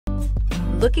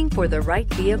Looking for the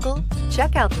right vehicle?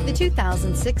 Check out the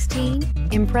 2016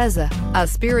 Impreza. A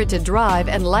spirited drive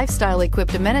and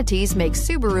lifestyle-equipped amenities make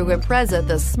Subaru Impreza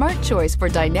the smart choice for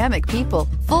dynamic people.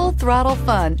 Full throttle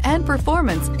fun and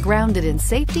performance grounded in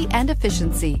safety and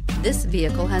efficiency. This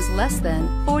vehicle has less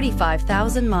than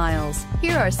 45,000 miles.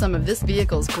 Here are some of this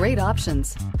vehicle's great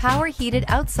options: power heated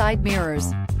outside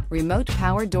mirrors, remote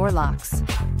power door locks,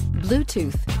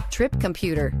 Bluetooth, trip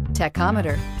computer,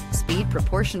 tachometer, speed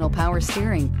proportional power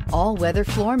steering, all-weather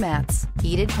floor mats,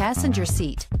 heated passenger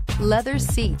seat, leather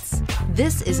seats.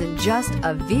 This isn't just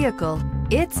a vehicle,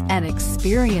 it's an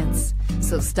experience.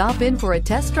 So stop in for a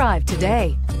test drive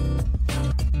today.